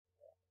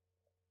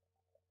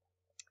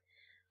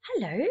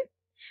Hello,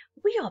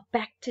 we are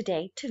back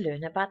today to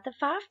learn about the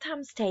 5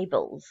 times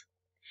tables.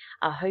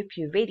 I hope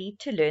you're ready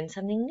to learn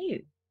something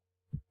new.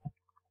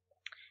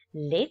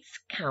 Let's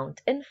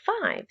count in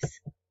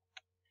fives.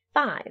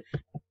 5,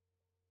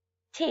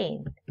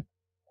 10,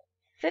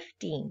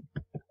 15,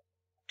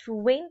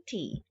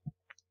 20,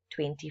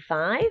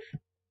 25,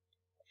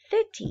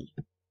 30,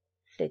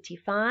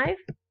 35,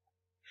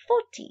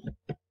 40,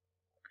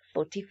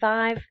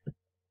 45,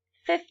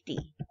 50,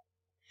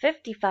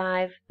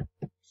 55,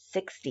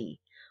 60.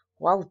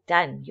 Well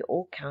done, you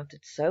all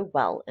counted so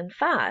well in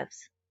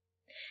fives.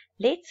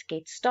 Let's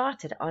get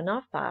started on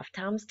our 5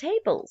 times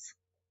tables.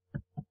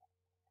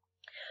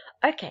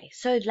 Okay,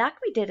 so like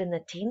we did in the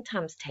 10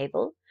 times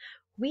table,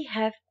 we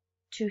have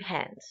 2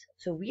 hands.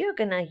 So we are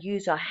going to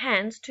use our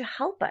hands to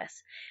help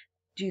us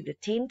do the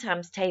 10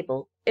 times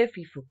table if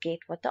we forget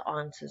what the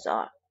answers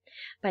are.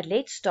 But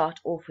let's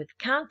start off with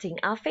counting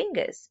our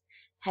fingers.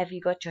 Have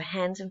you got your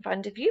hands in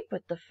front of you?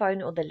 Put the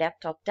phone or the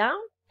laptop down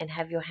and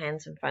have your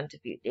hands in front of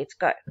you. Let's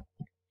go.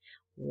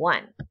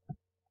 1,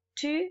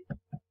 2,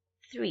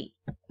 3,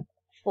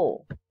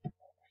 4,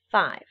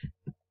 5,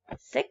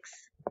 6,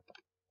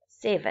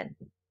 7,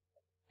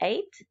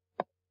 8,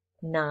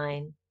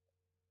 9,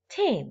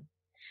 10.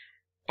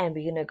 And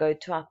we're going to go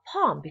to our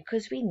palm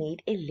because we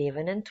need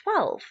 11 and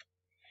 12.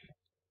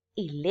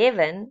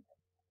 11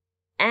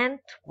 and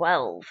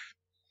 12.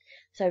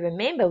 So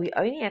remember, we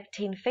only have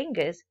 10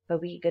 fingers,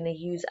 but we're going to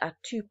use our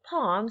 2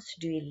 palms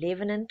to do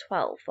 11 and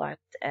 12 for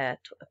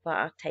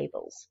our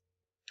tables.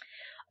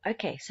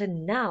 Okay, so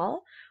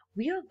now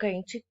we are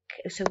going to,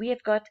 so we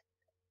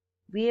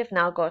have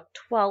now got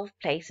 12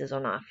 places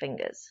on our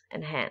fingers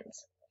and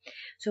hands.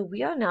 So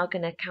we are now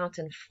going to count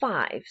in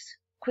fives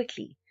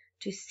quickly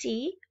to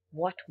see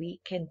what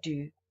we can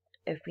do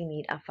if we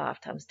need our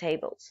 5 times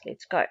tables.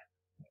 Let's go.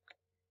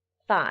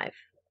 5,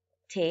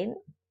 10,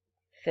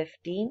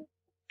 15,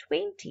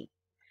 20,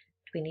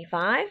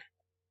 25,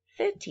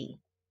 30,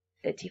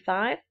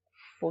 35,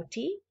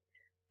 40,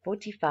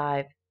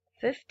 45,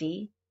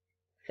 50,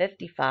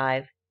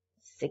 55,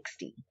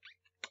 60.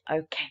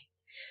 Okay,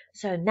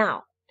 so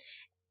now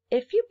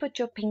if you put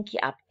your pinky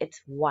up,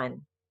 it's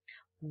 1.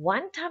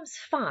 1 times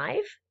 5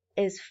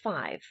 is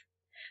 5.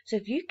 So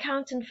if you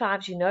count in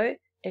fives, you know,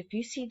 if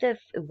you see the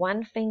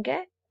 1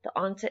 finger, the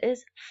answer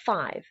is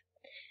 5.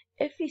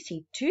 If you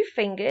see 2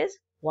 fingers,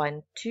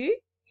 1, 2,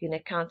 you're going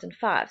to count in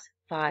fives.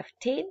 5,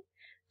 10.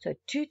 So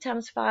 2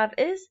 times 5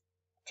 is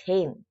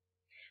 10.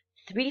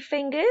 3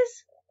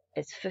 fingers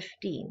is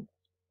 15.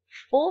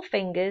 4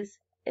 fingers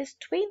is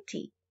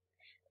 20.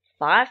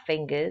 5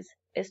 fingers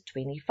is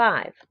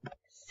 25.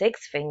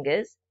 6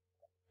 fingers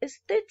is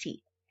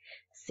 30.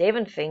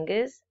 7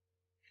 fingers,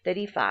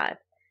 35.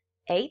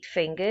 8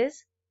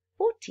 fingers,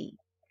 40.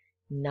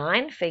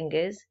 9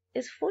 fingers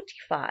is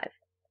 45.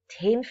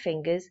 10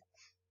 fingers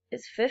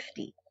is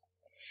 50.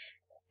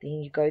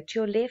 Then you go to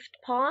your left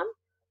palm.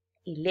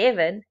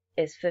 11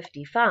 is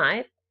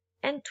 55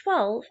 and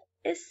 12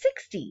 is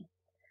 60.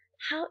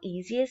 How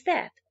easy is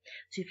that?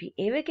 So if you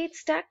ever get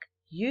stuck,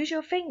 use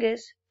your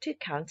fingers to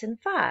count in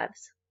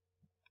fives.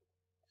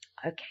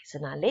 Okay, so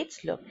now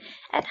let's look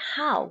at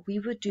how we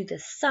would do the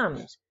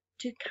sums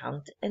to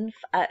count in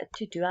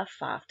to do our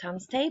 5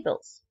 times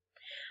tables.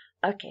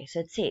 Okay, so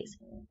it says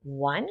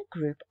 1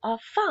 group of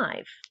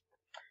 5.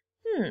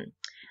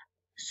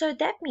 So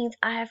that means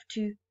I have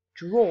to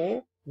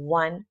draw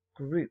 1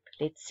 group.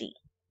 Let's see.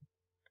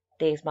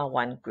 There's my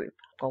 1 group.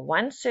 I've got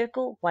 1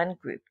 circle, 1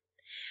 group.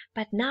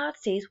 But now it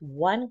says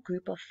 1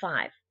 group of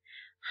 5.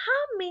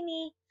 How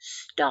many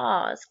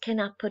stars can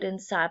I put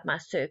inside my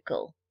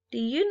circle? Do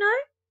you know?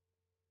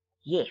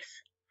 Yes,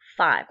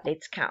 5.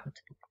 Let's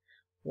count.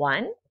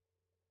 1,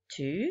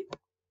 2,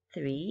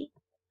 3,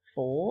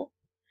 4,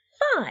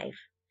 5.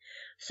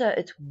 So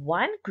it's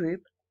 1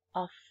 group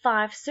of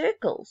 5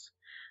 circles.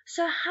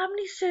 So how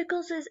many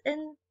circles is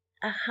in,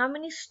 how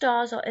many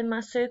stars are in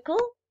my circle?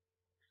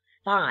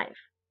 5.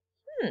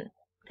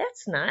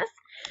 That's nice.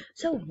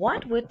 So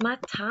what would my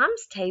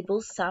times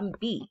table sum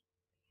be?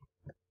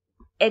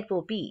 It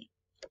will be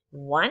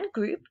 1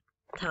 group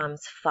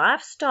times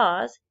 5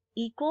 stars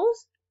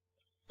equals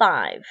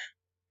 5.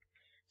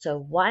 So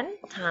 1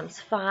 times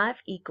 5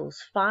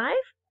 equals 5.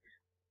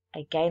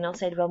 Again, I'll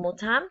say it one more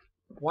time.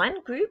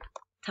 1 group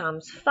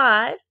times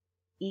 5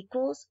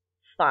 equals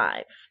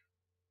 5.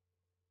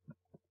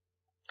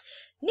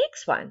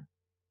 Next one,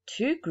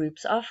 2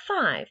 groups of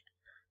 5.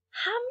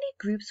 How many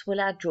groups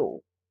will I draw?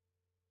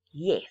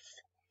 Yes,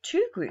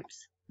 2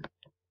 groups.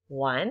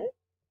 1,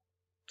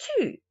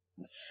 2.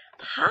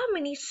 How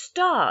many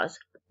stars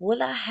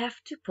will I have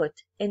to put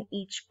in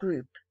each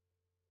group?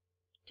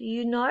 Do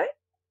you know?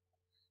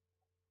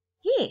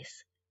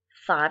 Yes,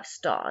 5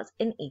 stars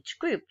in each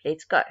group.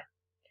 Let's go.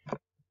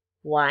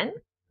 1,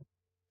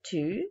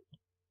 2,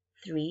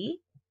 3,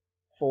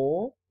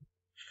 4,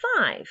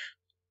 5.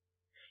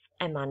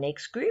 And my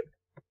next group?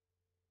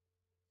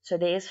 So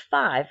there's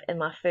 5 in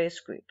my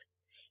first group.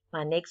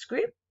 My next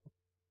group?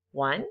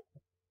 1,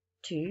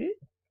 2,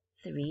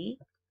 3,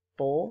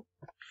 4,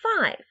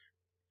 5.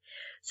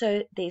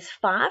 So there's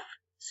 5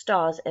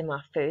 stars in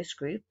my first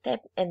group,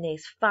 and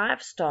there's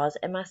 5 stars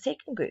in my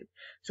second group.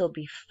 So it'll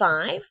be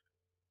 5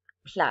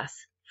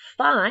 plus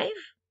 5.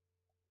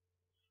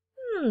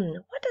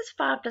 What does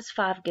 5 plus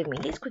 5 give me?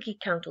 Let's quickly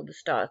count all the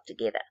stars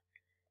together.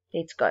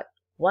 Let's go.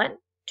 1,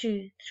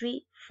 2,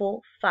 3,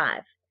 4,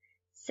 5,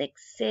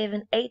 6,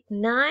 7, 8,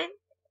 9,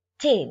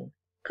 10.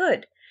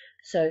 Good.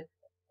 So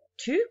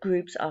 2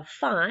 groups of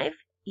 5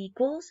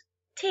 equals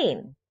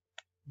 10.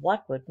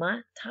 What would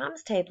my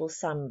times table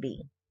sum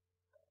be?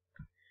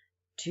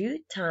 2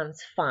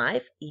 times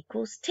 5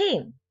 equals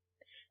 10.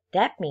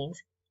 That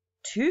means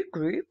 2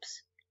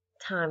 groups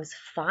times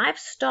 5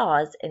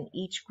 stars in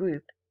each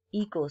group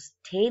equals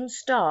 10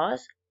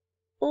 stars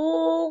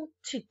all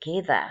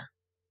together.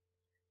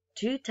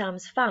 2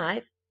 times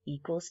 5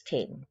 equals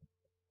 10.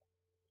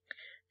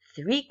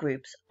 3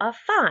 groups of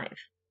 5.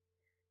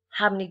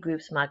 How many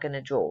groups am I going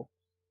to draw?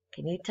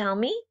 Can you tell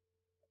me?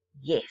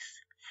 Yes,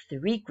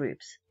 3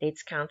 groups.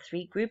 Let's count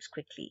 3 groups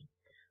quickly.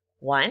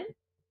 1,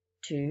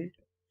 2,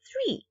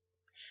 3.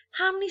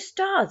 How many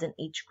stars in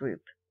each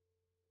group?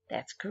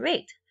 That's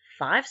correct.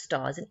 5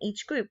 stars in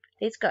each group.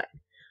 Let's go.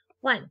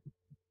 1,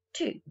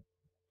 2,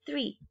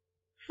 3,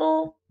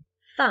 4,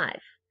 5.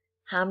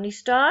 How many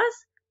stars?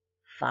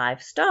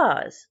 5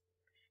 stars.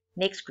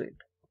 Next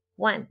group.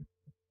 1,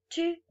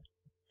 2,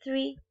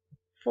 3,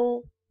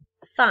 4,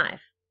 5.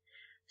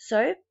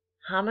 So,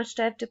 how much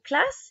do I have to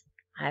plus?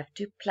 I have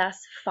to plus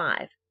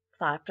 5.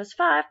 5 plus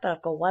 5, but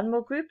I've got one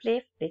more group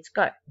left. Let's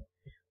go.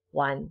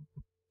 1,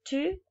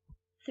 2,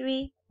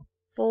 3,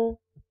 4,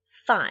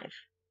 5.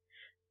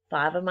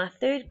 5 in my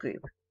third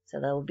group, so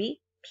that will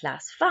be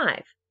plus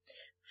 5.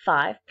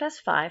 5 plus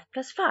 5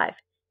 plus 5.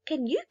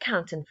 Can you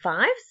count in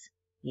 5s?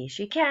 Yes,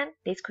 you can.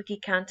 Let's quickly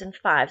count in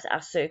 5s,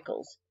 our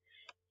circles.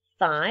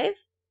 5,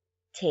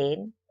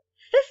 10,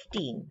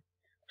 15.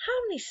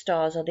 How many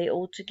stars are there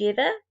all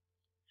together?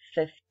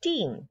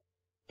 15.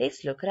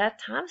 Let's look at our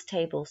times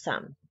table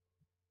sum.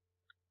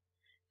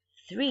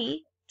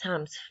 3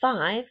 times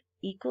 5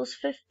 equals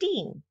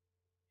 15.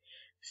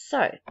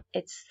 So,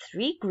 it's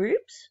 3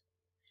 groups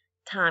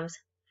times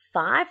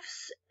 5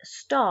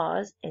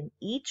 stars in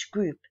each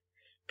group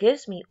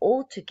gives me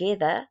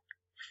altogether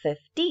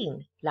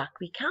 15, like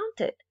we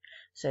counted.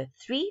 So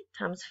 3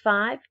 times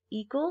 5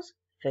 equals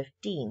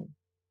 15.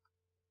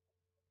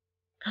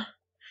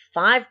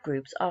 5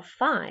 groups of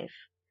 5.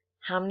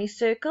 How many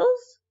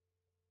circles?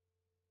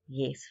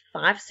 Yes,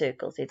 5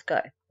 circles. Let's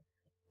go.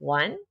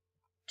 1,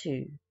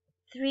 2,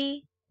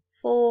 3,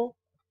 4,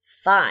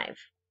 5.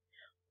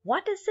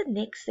 What is the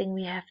next thing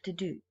we have to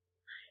do?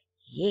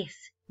 Yes,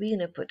 we're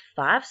going to put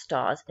 5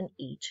 stars in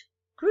each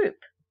group.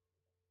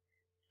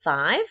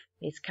 5,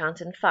 let's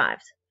count in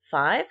 5s.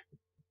 5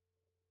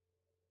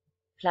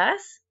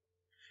 plus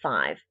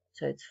 5,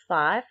 so it's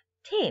 5,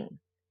 10.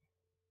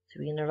 So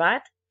we're going to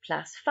write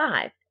plus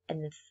 5.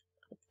 And the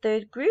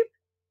third group,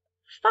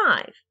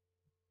 5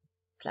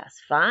 plus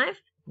 5.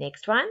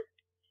 Next one,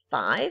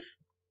 5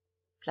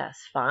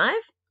 plus 5.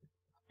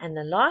 And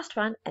the last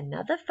one,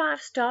 another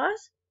 5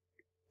 stars,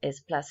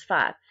 is plus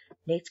 5.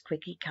 Let's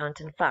quickly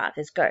count in 5.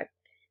 Let's go.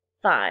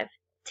 5,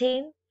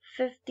 10,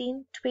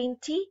 15,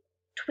 20,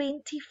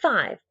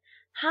 25.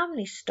 How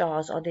many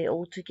stars are there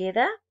all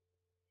together?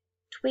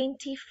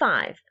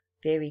 25.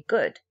 Very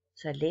good.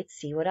 So let's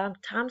see what our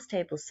times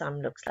table sum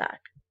looks like.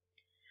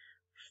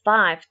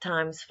 5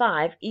 times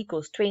 5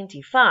 equals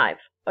 25.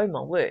 Oh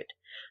my word.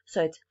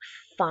 So it's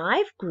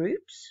 5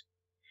 groups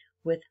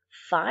with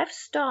 5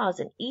 stars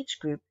in each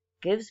group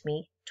gives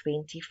me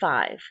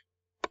 25.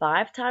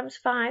 5 times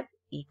 5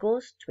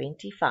 equals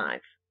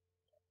 25.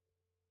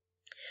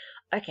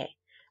 Okay,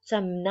 so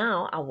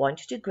now I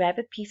want you to grab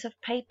a piece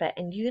of paper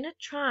and you're going to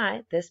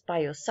try this by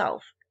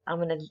yourself. I'm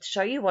going to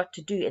show you what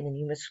to do and then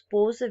you must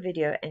pause the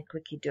video and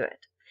quickly do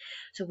it.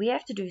 So we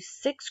have to do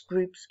 6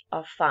 groups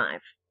of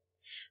 5.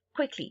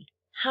 Quickly,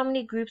 how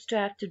many groups do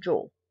I have to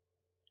draw?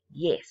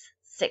 Yes,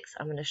 6.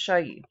 I'm going to show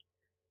you.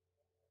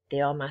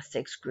 There are my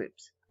 6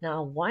 groups.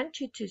 Now I want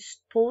you to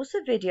pause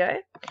the video,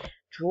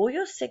 draw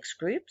your 6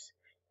 groups,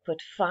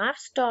 put 5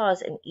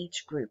 stars in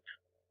each group.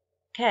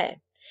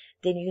 Okay,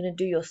 then you're going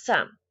to do your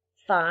sum.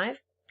 5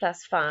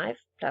 plus 5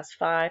 plus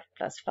 5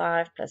 plus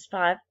 5 plus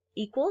 5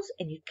 equals,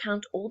 and you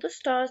count all the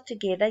stars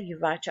together, you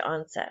write your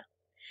answer.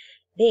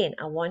 Then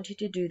I want you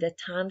to do the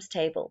times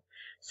table.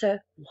 So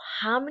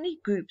how many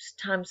groups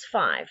times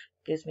 5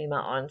 gives me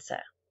my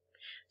answer?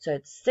 So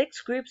it's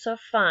 6 groups of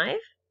 5.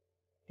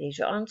 There's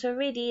your answer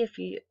ready if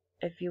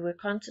you were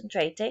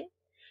concentrating.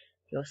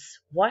 Your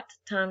what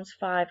times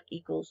 5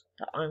 equals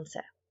the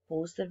answer.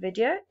 Pause the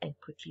video and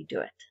quickly do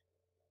it.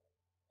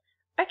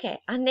 Okay,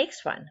 our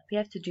next one, we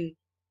have to do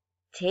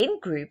 10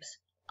 groups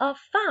of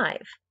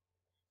 5.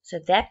 So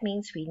that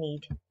means we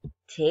need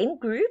 10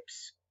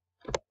 groups.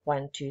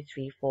 1, 2,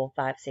 3, 4,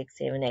 5, 6,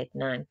 7, 8,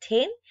 9,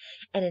 10.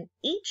 And in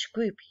each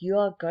group, you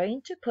are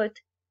going to put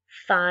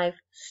 5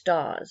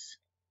 stars.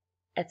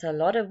 It's a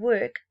lot of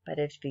work, but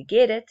if you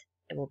get it,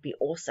 it will be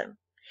awesome.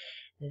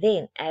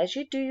 Then, as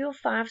you do your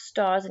 5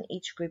 stars in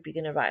each group, you're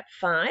going to write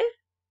 5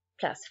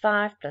 plus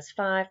 5 plus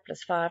 5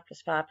 plus 5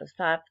 plus 5 plus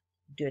 5.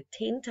 do it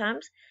 10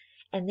 times,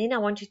 and then I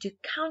want you to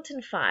count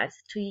in fives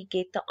till you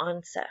get the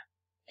answer.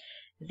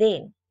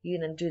 Then you're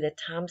going to do the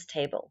times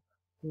table.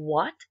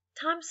 What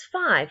times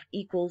 5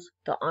 equals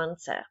the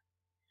answer?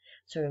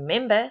 So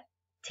remember,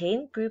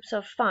 10 groups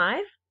of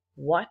 5.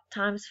 What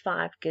times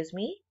 5 gives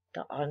me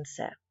the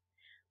answer?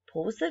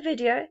 Pause the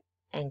video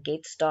and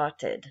get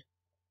started.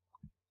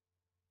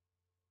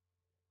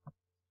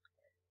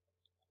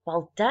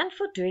 Well done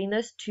for doing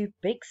those two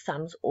big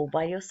sums all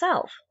by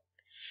yourself.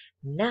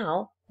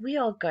 Now we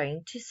are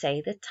going to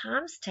say the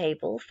times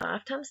table,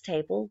 5 times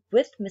table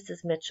with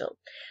Mrs. Mitchell.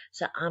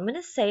 So I'm going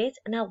to say it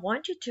and I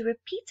want you to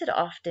repeat it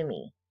after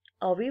me.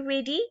 Are we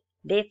ready?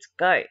 Let's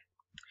go.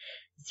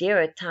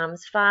 0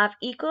 times 5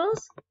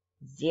 equals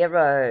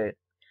 0.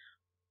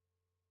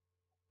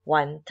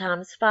 1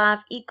 times 5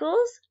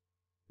 equals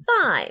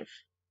 5.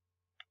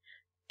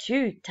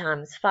 2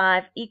 times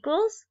 5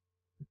 equals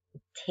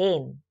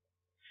 10.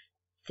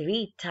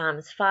 3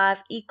 times 5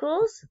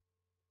 equals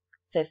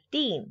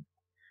 15.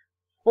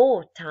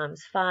 4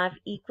 times 5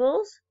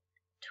 equals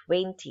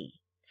 20.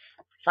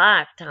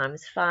 5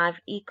 times 5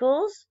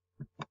 equals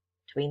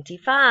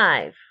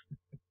 25.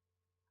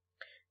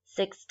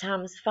 6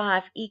 times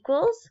 5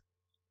 equals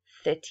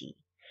 30.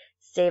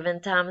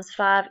 7 times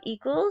 5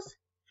 equals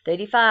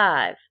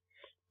 35.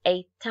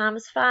 8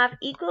 times 5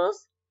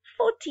 equals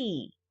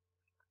 40.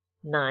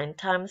 9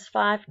 times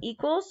 5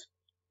 equals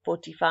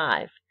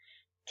 45.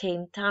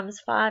 10 times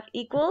 5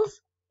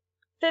 equals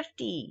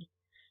 50.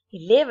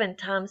 11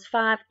 times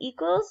 5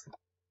 equals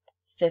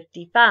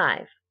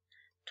 55.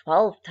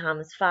 12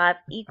 times 5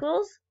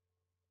 equals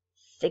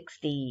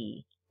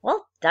 60.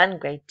 Well done,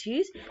 grade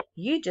 2s.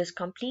 You just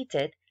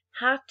completed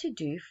how to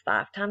do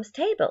 5 times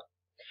table.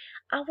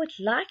 I would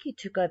like you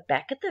to go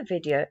back at the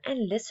video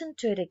and listen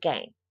to it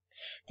again.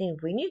 Then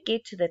when you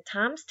get to the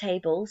times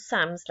table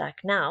sums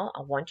like now,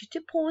 I want you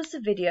to pause the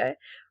video,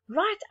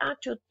 write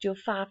out your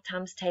 5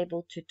 times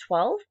table to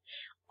 12,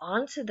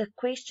 answer the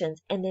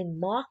questions, and then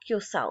mark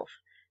yourself.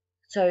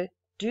 So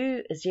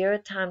do 0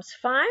 times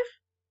 5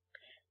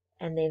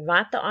 and then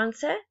write the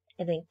answer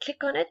and then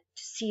click on it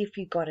to see if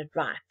you got it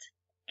right.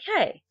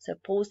 Okay, so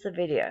pause the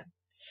video.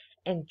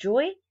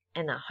 Enjoy,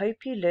 and I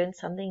hope you learned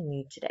something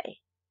new today.